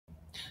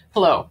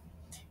Hello.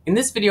 In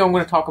this video, I'm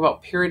going to talk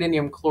about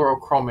pyridinium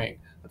chlorochromate,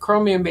 a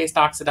chromium-based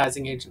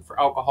oxidizing agent for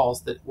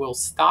alcohols that will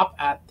stop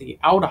at the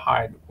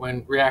aldehyde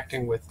when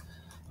reacting with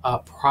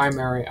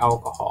primary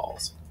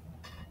alcohols.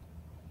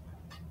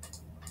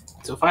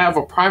 So if I have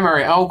a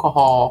primary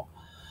alcohol,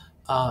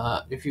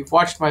 if you've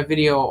watched my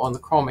video on the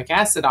chromic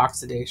acid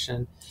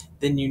oxidation,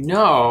 then you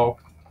know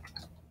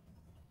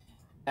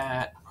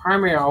that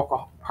primary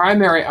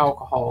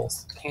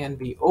alcohols can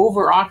be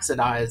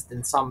over-oxidized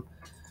in some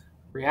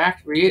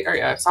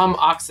some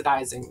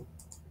oxidizing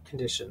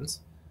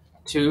conditions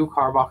to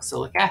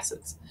carboxylic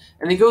acids,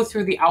 and they go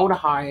through the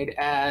aldehyde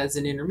as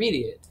an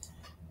intermediate.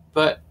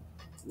 But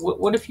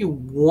what if you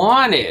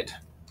wanted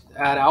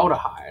that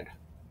aldehyde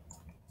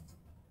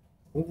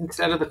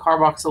instead of the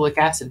carboxylic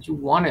acid? You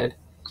wanted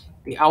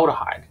the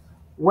aldehyde.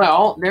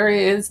 Well, there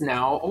is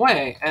now a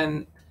way,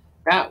 and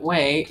that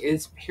way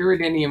is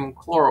pyridinium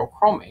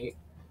chlorochromate,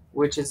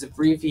 which is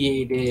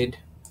abbreviated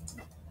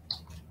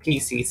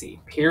PCC,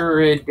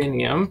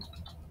 pyridinium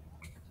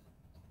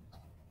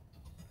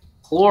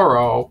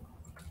chlorochromate,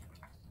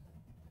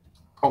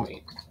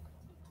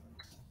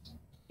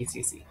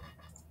 PCC.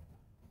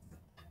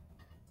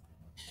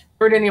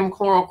 Pyridinium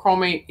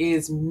chlorochromate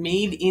is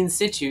made in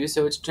situ,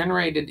 so it's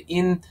generated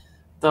in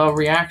the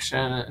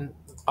reaction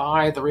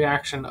by the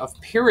reaction of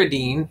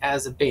pyridine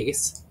as a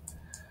base,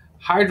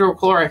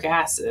 hydrochloric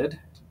acid,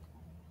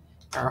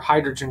 or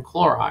hydrogen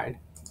chloride,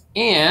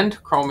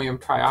 and chromium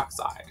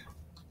trioxide.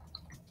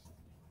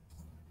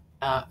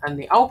 And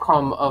the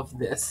outcome of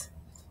this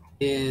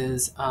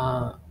is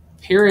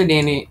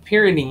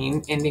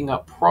pyridine ending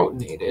up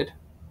protonated.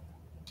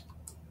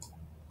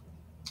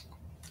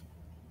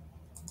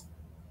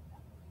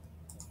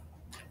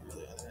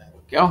 There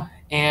we go.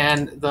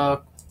 And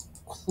the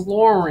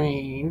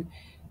chlorine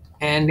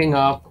ending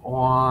up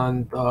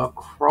on the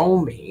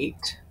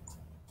chromate.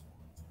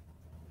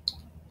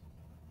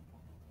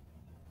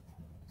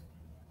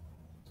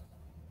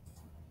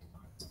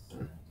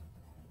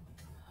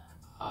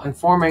 And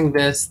forming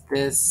this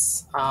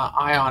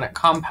ionic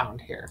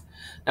compound here.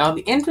 Now,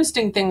 the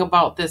interesting thing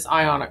about this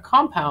ionic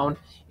compound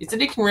is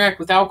that it can react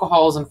with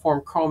alcohols and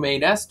form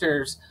chromate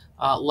esters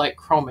like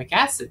chromic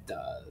acid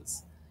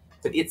does,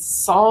 but it's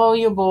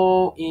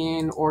soluble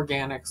in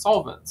organic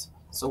solvents.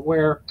 So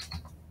where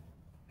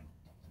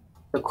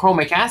the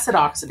chromic acid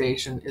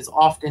oxidation is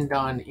often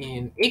done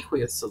in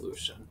aqueous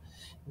solution,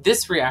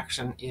 this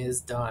reaction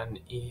is done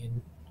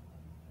in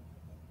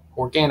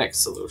organic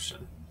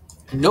solution.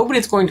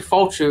 Nobody's going to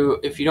fault you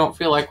if you don't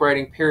feel like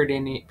writing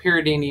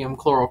pyridinium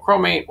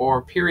chlorochromate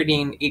or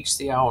pyridine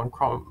HCl and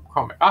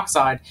chromic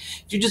oxide.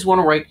 If you just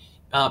want to write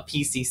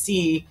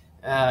PCC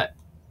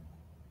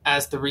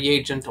as the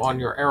reagent on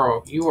your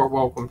arrow, you are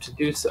welcome to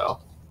do so.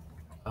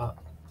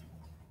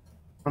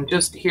 I'm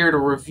just here to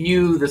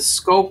review the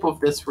scope of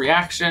this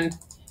reaction.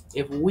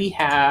 If we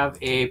have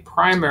a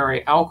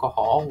primary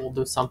alcohol, we'll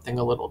do something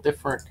a little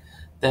different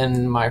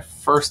than my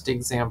first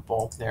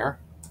example there.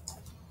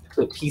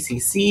 The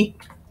PCC,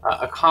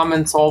 a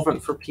common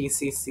solvent for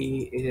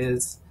PCC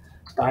is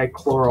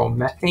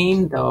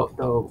dichloromethane,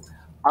 though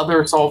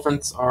other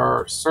solvents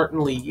are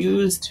certainly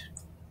used.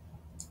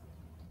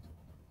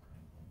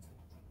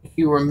 If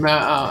you remember,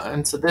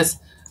 and so this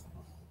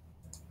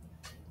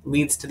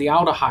leads to the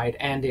aldehyde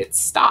and it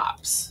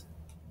stops.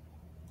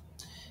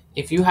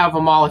 If you have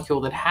a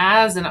molecule that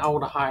has an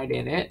aldehyde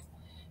in it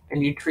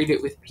and you treat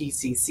it with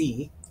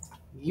PCC,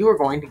 you are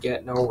going to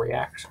get no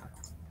reaction.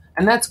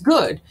 And that's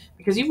good,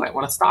 because you might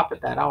want to stop at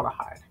that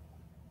aldehyde.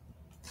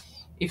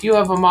 If you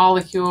have a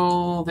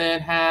molecule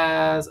that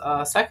has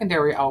a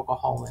secondary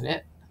alcohol in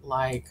it,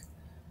 like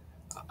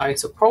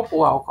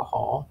isopropyl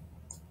alcohol,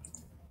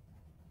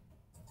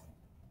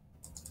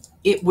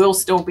 it will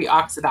still be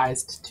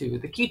oxidized to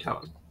the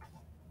ketone.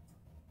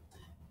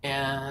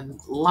 And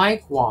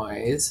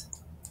likewise,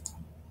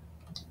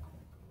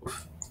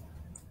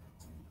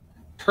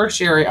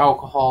 tertiary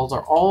alcohols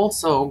are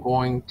also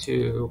going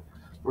to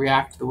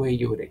react the way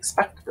you would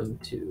expect them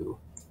to,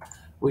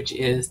 which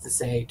is to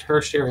say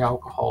tertiary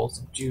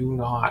alcohols do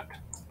not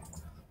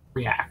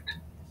react.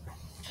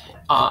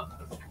 And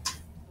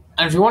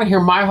if you want to hear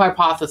my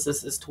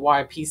hypothesis as to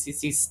why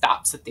PCC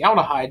stops at the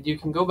aldehyde, you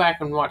can go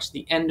back and watch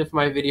the end of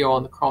my video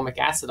on the chromic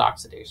acid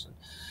oxidation,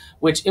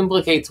 which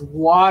implicates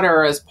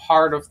water as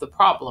part of the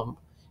problem.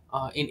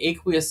 In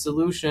aqueous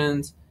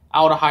solutions,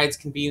 aldehydes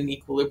can be in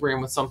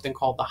equilibrium with something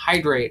called the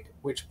hydrate,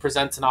 which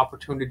presents an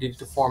opportunity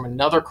to form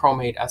another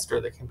chromate ester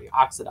that can be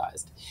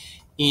oxidized.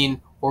 In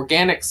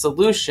organic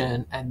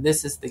solution, and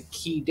this is the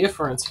key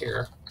difference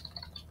here,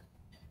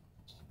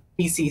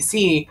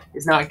 PCC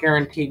is not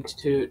guaranteed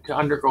to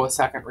undergo a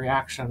second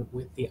reaction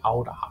with the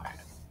aldehyde.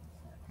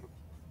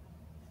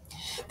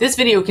 This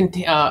video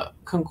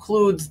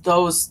concludes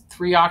those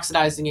three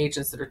oxidizing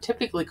agents that are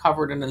typically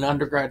covered in an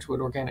undergraduate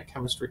organic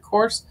chemistry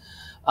course.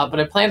 But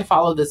I plan to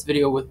follow this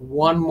video with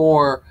one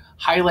more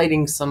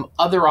highlighting some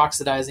other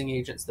oxidizing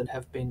agents that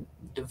have been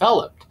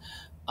developed,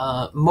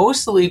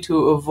 mostly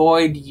to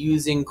avoid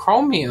using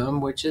chromium,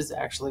 which is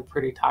actually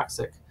pretty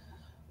toxic.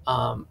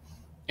 And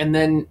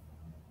then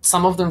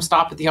some of them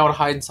stop at the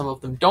aldehyde and some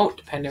of them don't,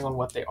 depending on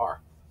what they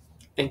are.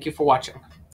 Thank you for watching.